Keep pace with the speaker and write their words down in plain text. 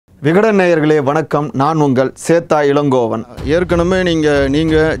விகடன் நேயர்களே வணக்கம். நான் உங்கள் Se.Tha Elangovan. ஏற்கனவே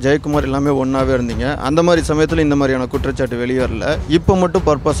நீங்கள் ஜெயக்குமார் எல்லாமே ஒன்றாவே இருந்தீங்க. அந்த மாதிரி சமயத்தில் இந்த மாதிரியான குற்றச்சாட்டு வெளியே வரல. இப்போ மட்டும்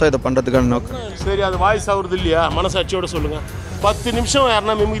பர்பஸாக இதை பண்ணுறதுக்கான நோக்கம் சரி. அது வாய்ஸ் ஆகுறது இல்லையா? மனசாட்சியோட சொல்லுங்கள். 10 நிமிஷம்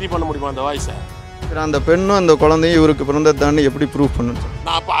யாருன்னா மிமிக்ரி பண்ண முடியுமா அந்த வாய்ஸை? அந்த பெண்ணும் அந்த குழந்தையும் இவருக்கு பிறந்ததான்னு எப்படி ப்ரூவ் பண்ணணும்?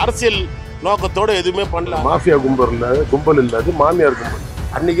 நான் அப்போ அரசியல் நோக்கத்தோடு எதுவுமே பண்ணல. மாஃபியா கும்பல் இல்லை, அது மாமியார் கும்பல்.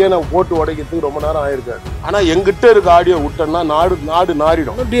 அன்றைக்கே நான் போட்டு உடைக்கிறதுக்கு ரொம்ப நேரம் ஆயிருக்காரு. ஆனால் எங்கிட்ட இருக்க ஆடியோ விட்டோன்னா நாடு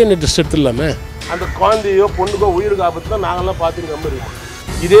நாரிடும். DNA test எடுத்துடலாமே. அந்த குழந்தையோ பொண்ணுக்கோ உயிருக்கு ஆபத்து தான் நாங்கள்லாம் பார்த்துட்டு ரொம்ப இருக்கோம்.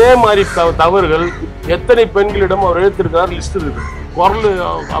 இதே மாதிரி தவறுகள் எத்தனை பெண்களிடம் அவர் எழுத்திருக்கிறார் லிஸ்ட் இருக்குது. குரல்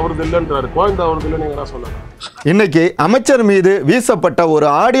அவரது இல்லைன்றாரு, குழந்தை அவரது இல்லைன்னு எங்கன்னா சொல்லலாம். இன்னைக்கு அமைச்சர் மீது வீசப்பட்ட ஒரு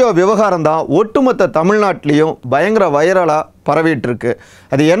ஆடியோ விவகாரம் தான் ஒட்டுமொத்த தமிழ்நாட்டிலையும் பயங்கர வைரலாக பரவிட்டு இருக்கு.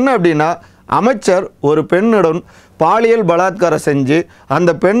 அது என்ன அப்படின்னா, அமைச்சர் ஒரு பெண்ணுடன் பாலியல் பலாத்காரம் செஞ்சு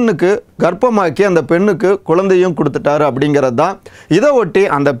அந்த பெண்ணுக்கு கர்ப்பமாக்கி அந்த பெண்ணுக்கு குழந்தையும் கொடுத்துட்டாரு அப்படிங்கிறது தான். இதை ஒட்டி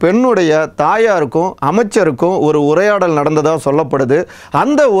அந்த பெண்ணுடைய தாயாருக்கும் அமைச்சருக்கும் ஒரு உரையாடல் நடந்ததாக சொல்லப்படுது.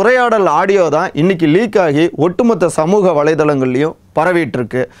 அந்த உரையாடல் ஆடியோ தான் இன்னைக்கு லீக் ஆகி ஒட்டுமொத்த சமூக வலைதளங்கள்லையும் பரவிட்டு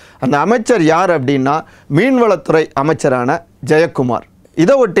இருக்கு. அந்த அமைச்சர் யார் அப்படின்னா, மீன்வளத்துறை அமைச்சரான ஜெயக்குமார்.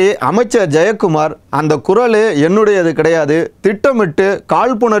 இதை ஒட்டி அமைச்சர் ஜெயக்குமார் அந்த குரல் என்னுடையது கிடையாது, திட்டமிட்டு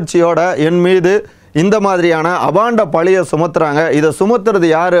காழ்ப்புணர்ச்சியோட என் மீது இந்த மாதிரியான அபாண்ட பழியை சுமத்துறாங்க. இதை சுமத்துறது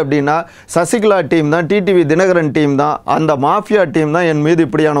யார் அப்படின்னா, சசிகலா டீம் தான், டிடிவி தினகரன் டீம் தான், அந்த மாஃபியா டீம் தான் என் மீது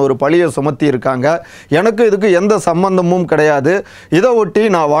இப்படியான ஒரு பழியை சுமத்தி இருக்காங்க. எனக்கு இதுக்கு எந்த சம்பந்தமும் கிடையாது. இதை ஒட்டி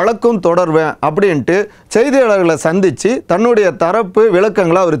நான் வழக்கும் தொடர்வேன் அப்படின்ட்டு செய்தியாளர்களை சந்தித்து தன்னுடைய தரப்பு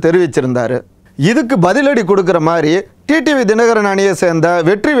விளக்கங்களை அவர் தெரிவிச்சிருந்தார். இதுக்கு பதிலடி கொடுக்குற மாதிரி டிடிவி தினகரன் அணியை சேர்ந்த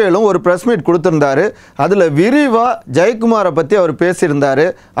வெற்றிவேலும் ஒரு ப்ரெஸ் மீட் கொடுத்துருந்தாரு. அதில் விரிவாக ஜெயக்குமாரை பற்றி அவர் பேசியிருந்தார்.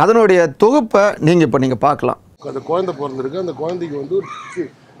 அதனுடைய தொகுப்பை நீங்கள் பார்க்கலாம். அந்த குழந்தை பிறந்திருக்கு, அந்த குழந்தைக்கு வந்து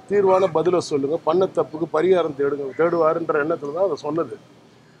தீர்வான பதிலை சொல்லுங்கள், பண்ண தப்புக்கு பரிகாரம் தேடுவாருன்ற எண்ணத்தில் தான் அதை சொன்னது.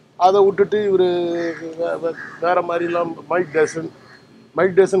 அதை விட்டுட்டு இவர் வேறு மாதிரிலாம்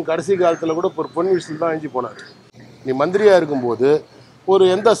மைக் டேசன் கடைசி காலத்தில் கூட ஒரு பொன் விஷயத்தில் தான் அழிஞ்சு போனார். நீ மந்திரியாக இருக்கும்போது ஒரு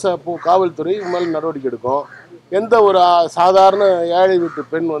எந்த காவல்துறை மேலே நடவடிக்கை எடுக்கும்? எந்த ஒரு சாதாரண ஏழை வீட்டு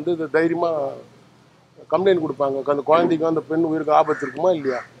பெண் வந்து இது தைரியமாக கம்ப்ளைண்ட் கொடுப்பாங்க? அந்த குழந்தைக்கும் அந்த பெண் உயிருக்கு ஆபத்து இருக்குமா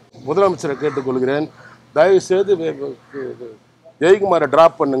இல்லையா? முதலமைச்சரை கேட்டுக்கொள்கிறேன், தயவுசெய்து ஜெயக்குமாரை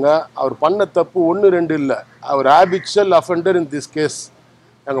ட்ராப் பண்ணுங்க. அவர் பண்ண தப்பு 1-2 இல்லை, அவர் habitual offender in this case.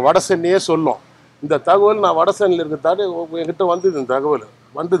 எங்கள் வடசென்னையே சொல்லும். இந்த தகவல் நான் வடசென்னையில் இருக்கிறதாலே என்கிட்ட வந்தது. இந்த தகவல்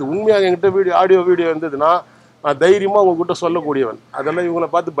வந்தது உண்மையாக என்கிட்ட ஆடியோ வீடியோ இருந்ததுன்னா நான் தைரியமாக உங்ககிட்ட சொல்லக்கூடியவன். அதெல்லாம் இவங்களை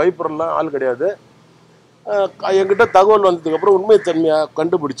பார்த்து பயப்படலாம் ஆள் கிடையாது. என்கிட்ட தகவல் வந்ததுக்கப்புறம் உண்மைத்தன்மையாக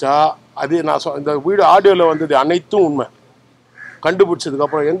கண்டுபிடிச்சா அது நான் இந்த ஆடியோவில் வந்தது அனைத்தும் உண்மை.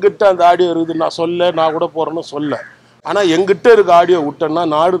 கண்டுபிடிச்சதுக்கப்புறம் எங்கிட்ட அந்த ஆடியோ இருக்குது, நான் கூட போகிறேன்னு சொல்ல. ஆனால் எங்கிட்ட இருக்க ஆடியோ விட்டேன்னா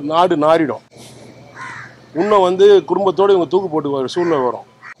நாடு நாரிடும். இன்னும் வந்து குடும்பத்தோடு இவங்க தூக்கு போட்டு சூழ்நிலை வரும்.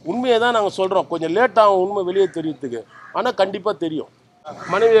 உண்மையை தான் நாங்கள் சொல்கிறோம். கொஞ்சம் லேட்டாகும் உண்மை வெளியே தெரியறதுக்கு, ஆனால் கண்டிப்பாக தெரியும்.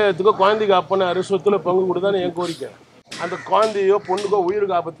 மனைவியத்துக்கோ குழந்தைக்கு அப்பனாரு சொத்துல பங்கு கொடுத்தான்னு என் கோரிக்கை. அந்த குழந்தையோ பொண்ணுக்கோ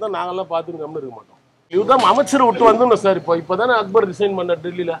உயிருக்கு ஆபத்து தான் நாங்கள்லாம் பார்த்துன்னு கம்மின்னு இருக்க மாட்டோம். இதுதான் அமைச்சரை விட்டு வந்துடணும் சார். இப்போ தானே அக்பர் ரிசைன் பண்ண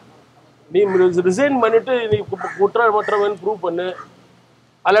டெல்லியில். நீ ரிசைன் பண்ணிவிட்டு நீ குற்றமற்றவன் ப்ரூவ் பண்ணு.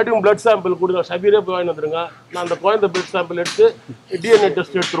 அல்லாட்டியும் பிளட் சாம்பிள் கொடுங்க, ஷபீரே போய் வாங்கி வந்துடுங்க. நான் அந்த குழந்தை பிளட் சாம்பிள் எடுத்து டிஎன்ஏ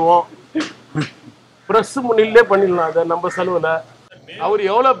டெஸ்ட் எடுத்துருவோம். ப்ரெஸ் முன்னிலே பண்ணிடலாம் அதை நம்ம செலவில். அவர்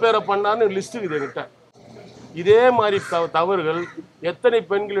எவ்வளோ பேரை பண்ணான்னு லிஸ்ட் இருக்குது என்கிட்ட. இதே மாதிரி தவறுகள் எத்தனை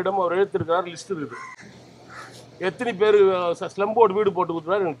பெண்களிடம் அவர் எழுத்திருக்கிறார் லிஸ்ட் இருக்குது. எத்தனை பேர் ஸ்லம் போர்டு வீடு போட்டு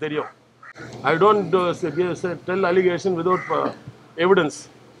கொடுத்துறாரு எனக்கு தெரியும். I don't tell allegation without evidence.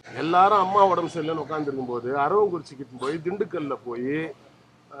 எல்லாரும் அம்மா உடம்பு சரியில்லைன்னு உட்காந்துருக்கும் போது அரவங்குறிச்சிக்கிட்டு போய் திண்டுக்கல்லில் போய்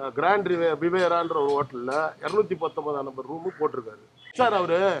கிராண்ட் விவேரான்ற ஒரு ஹோட்டலில் 219 நம்பர் ரூமு போட்டிருக்காரு சார்.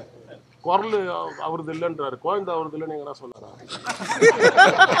 அவரு குரல் அவரது இல்லைன்றாரு, குழந்தை அவரது இல்லைன்னு எங்கன்னா சொன்னாரா?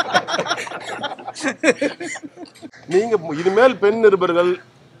 நீங்க இனிமேல் பெண் நிருபர்கள்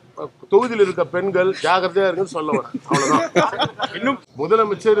தொகுதியில் இருக்க பெண்கள் ஜாகிரதையா இருக்குன்னு சொல்ல வரேன். அவ்வளவுதான். இன்னும்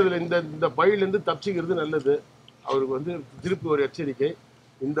முதலமைச்சர் இதுல இந்த பயிலிருந்து தப்பிச்சுக்கிறது நல்லது. அவருக்கு வந்து திருப்பி ஒரு எச்சரிக்கை,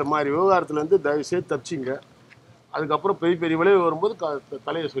 இந்த மாதிரி விவகாரத்துல இருந்து தயவு செய்து தப்பிச்சிங்க. அதுக்கப்புறம் பெரிய விளைவு வரும்போது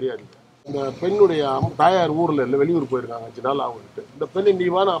தலையை சொரியாதீங்க. இந்த பெண்ணுடைய தாயார் ஊரில் இல்லை, வெளியூர் போயிருக்காங்க 5 நாள் ஆகிட்டு. இந்த பெண்ணை நீ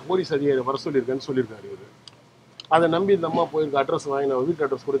வா, நான் போலீஸ் அதிகாரி வர சொல்லியிருக்கேன்னு சொல்லியிருக்காரு இவர். அதை நம்பி இந்த அம்மா போயிருக்க. அட்ரஸ் வாங்கின வீட்டு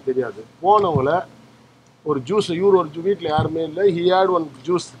அட்ரஸ் கூட தெரியாது. போனவங்கள ஒரு ஜூஸ், ஒரு வீட்டில் யாருமே இல்லை. He had one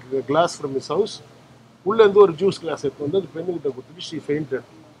juice class from his house. உள்ளேருந்து ஒரு ஜூஸ் கிளாஸ் எடுத்து வந்து அந்த பெண்ணுக்கிட்ட கொடுத்துட்டு she fainted.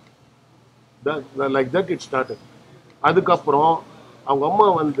 Like that it started. அதுக்கப்புறம் அவங்க அம்மா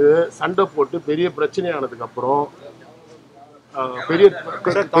வந்து சண்டை போட்டு பெரிய பிரச்சனையானதுக்கப்புறம்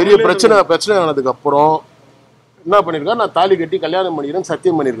பெரிய பிரச்சனை ஆனதுக்கு அப்புறம் என்ன பண்ணிருக்காரு, நான் தாலி கட்டி கல்யாணம் பண்ணிக்கிறேன்னு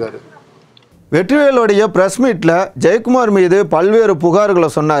சத்தியம் பண்ணியிருக்காரு. வெற்றிவேலுடைய பிரஸ் மீட்டில் ஜெயக்குமார் மீது பல்வேறு புகார்களை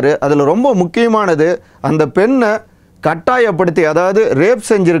சொன்னார். அதில் ரொம்ப முக்கியமானது அந்த பெண்ணை கட்டாயப்படுத்தி, அதாவது ரேப்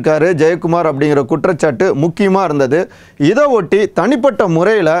செஞ்சுருக்காரு ஜெயக்குமார் அப்படிங்கிற குற்றச்சாட்டு முக்கியமாக இருந்தது. இதை ஒட்டி தனிப்பட்ட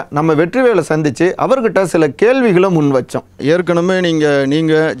முறையில் நம்ம வெற்றிவேலை சந்தித்து அவர்கிட்ட சில கேள்விகளை முன் வச்சோம். ஏற்கனவே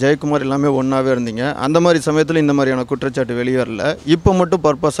நீங்கள் ஜெயக்குமார் எல்லாமே ஒன்றாவே இருந்தீங்க. அந்த மாதிரி சமயத்தில் இந்த மாதிரியான குற்றச்சாட்டு வெளியேறல. இப்போ மட்டும்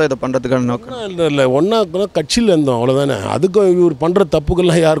பர்பஸாக இதை பண்ணுறதுக்கான நோக்கம் இல்லை. ஒன்றா கட்சியில் இருந்தோம், அவ்வளோதானே. அதுக்கு இவர் பண்ணுற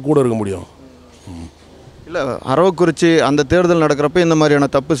தப்புக்கள்லாம் யார் கூட இருக்க முடியும்? இல்லை, அரவக்குறிச்சி அந்த தேர்தல் நடக்கிறப்ப இந்த மாதிரியான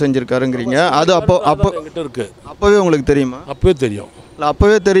தப்பு செஞ்சுருக்காருங்கிறீங்க. அது என்கிட்ட இருக்குது. அப்போவே உங்களுக்கு தெரியுமா? அப்போவே தெரியும். இல்லை,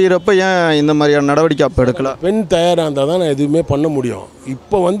 அப்போவே தெரிகிறப்ப ஏன் இந்த மாதிரியான நடவடிக்கை அப்போ எடுக்கலாம்? பெண் தயாராக இருந்தால் தான் நான் எதுவுமே பண்ண முடியும்.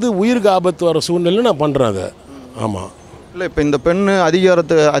 இப்போ உயிருக்கு ஆபத்து வர சூழ்நிலை நான் பண்ணுறேன் அதை. ஆமாம். இல்லை, இப்போ இந்த பெண்ணு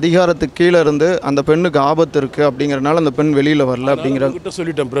அதிகாரத்துக்கு கீழே இருந்து அந்த பெண்ணுக்கு ஆபத்து இருக்குது அப்படிங்கிறனால அந்த பெண் வெளியில் வரல அப்படிங்கிற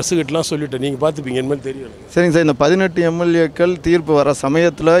சொல்லிட்டேன். ப்ரெஸ்ஸுக்கிட்டலாம் சொல்லிட்டேன். நீங்கள் பார்த்துப்பீங்க, இனிமேல் தெரியும். சரிங்க சார். இந்த 18 எம்எல்ஏக்கள் தீர்ப்பு வர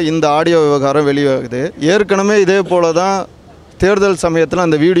சமயத்தில் இந்த ஆடியோ விவகாரம் வெளியாகுது. ஏற்கனவே இதே போல தான் தேர்தல் சமயத்தில்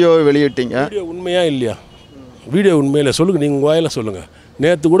அந்த வீடியோவை வெளியிட்டீங்க. வீடியோ உண்மையா இல்லையா? வீடியோ உண்மையில் சொல்லுங்கள், நீங்கள் உங்கள் வாயில் சொல்லுங்கள்.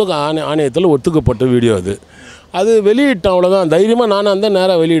 நேற்று கூட ஆணையத்தில் ஒத்துக்கப்பட்ட வீடியோ அது வெளியிட்டேன், அவ்வளோதான். தைரியமாக நானாக இருந்தால்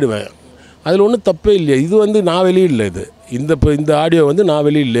நேராக வெளியிடுவேன். அதில் ஒன்றும் தப்பே இல்லையா. இது நான் வெளியிடல. இந்த ஆடியோ நான்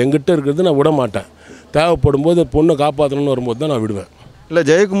வெளியிடல. எங்கிட்ட இருக்கிறது நான் விட மாட்டேன். தேவைப்படும் போது பொண்ணை காப்பாற்றணும்னு வரும்போது தான் நான் விடுவேன். இல்லை,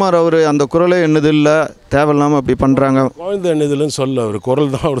 ஜெயக்குமார் அவர் அந்த குரலே என்னது இல்லை, தேவையில்லாமல் அப்படி பண்ணுறாங்க. குழந்தை என்னதில்லைன்னு சொல்ல, அவர்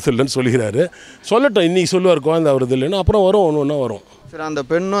குரல் தான் அவரது இல்லைன்னு சொல்லிக்கிறாரு. சொல்லட்டும், இன்றைக்கி சொல்லுவார் குழந்தை அவரது இல்லைன்னு, அப்புறம் வரும், ஒன்று ஒன்றா வரும். சரி, அந்த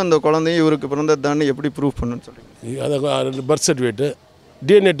பெண்ணும் அந்த குழந்தையும் இவருக்கு பிறந்ததான்னு எப்படி ப்ரூவ் பண்ணுன்னு சொல்லுங்கள். அதை பர்த் சர்டிஃபிகேட்டு,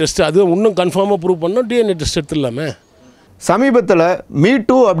 டிஎன்ஏ டெஸ்ட்டு, அது இன்னும் கன்ஃபார்மாக ப்ரூவ் பண்ணோம். DNA test எடுத்துடலாமே. சமீபத்தில்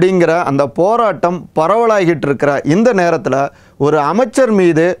மீ2 அப்படிங்கிற அந்த போராட்டம் பரவலாகிட்டு இருக்கிற இந்த நேரத்தில் ஒரு அமைச்சர்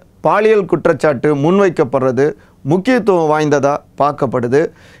மீது பாலியல் குற்றச்சாட்டு முன்வைக்கப்படுறது முக்கியத்துவம் வாய்ந்ததாக பார்க்கப்படுது.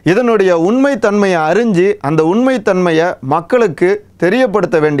 இதனுடைய உண்மைத்தன்மையை அறிஞ்சு அந்த உண்மைத்தன்மையை மக்களுக்கு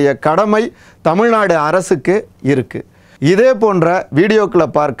தெரியப்படுத்த வேண்டிய கடமை தமிழ்நாடு அரசுக்கு இருக்குது. இதே போன்ற வீடியோக்களை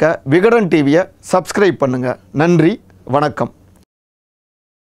பார்க்க விகடன் டிவியை சப்ஸ்கிரைப் பண்ணுங்கள். நன்றி, வணக்கம்.